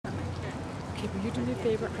Okay, will you do me a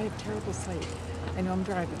favor? I have terrible sight. I know I'm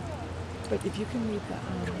driving. But if you can read the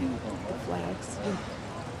flags,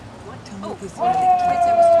 tell me if you see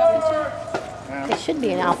It should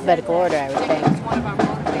be in alphabetical order, I would think.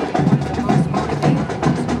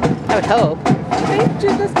 I would hope. They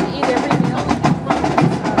do this to eat every meal.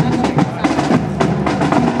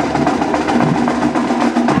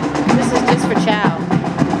 This is just for Chow.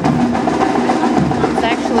 It's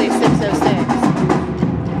actually 6:06.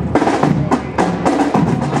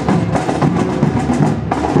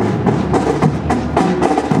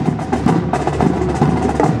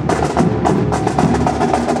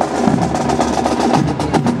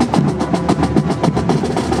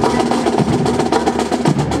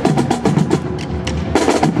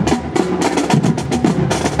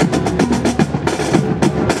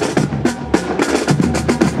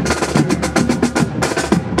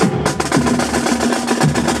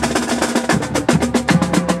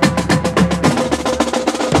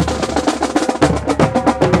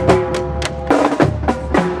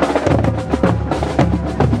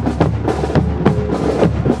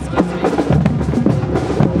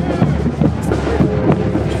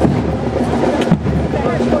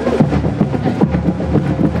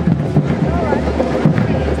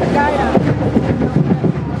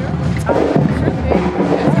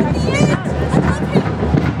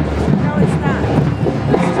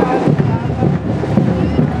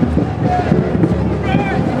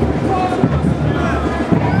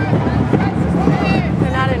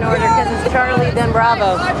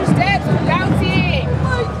 Bravo.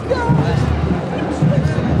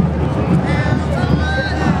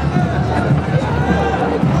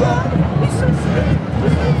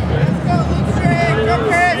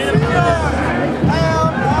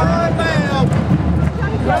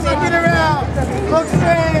 Get around. Look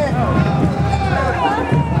straight.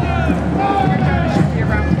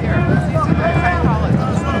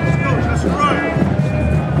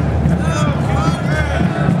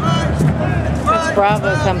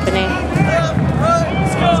 Bravo Company.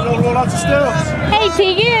 Hey,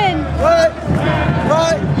 Tegan! Right,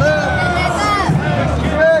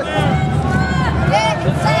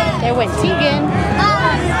 There went Tegan.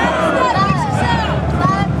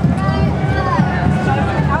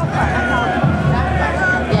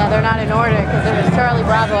 Yeah, they're not in order because there was Charlie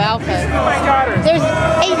Bravo Alpha. There's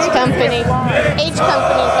H Company. H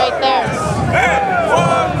Company's right there.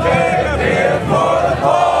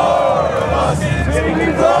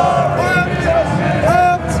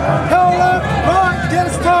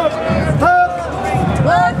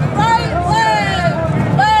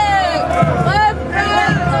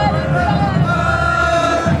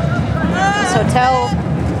 Hotel.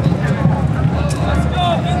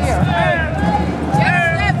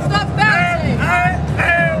 Stop bouncing.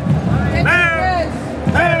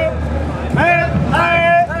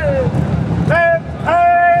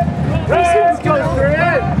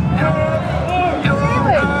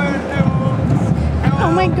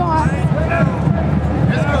 Oh my God.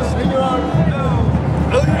 Let's go, swing your arm.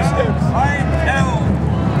 Look at your steps.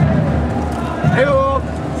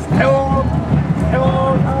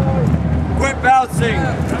 Quit bouncing.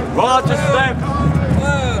 Roll out your steps.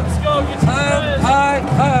 Let's go. Get your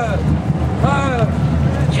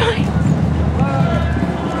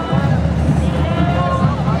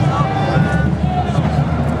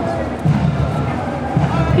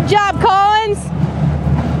Good job, Collins.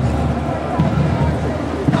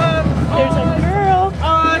 There's a girl.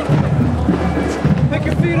 Pick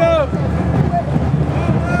your feet up.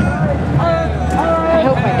 I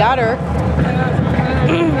hope I got her.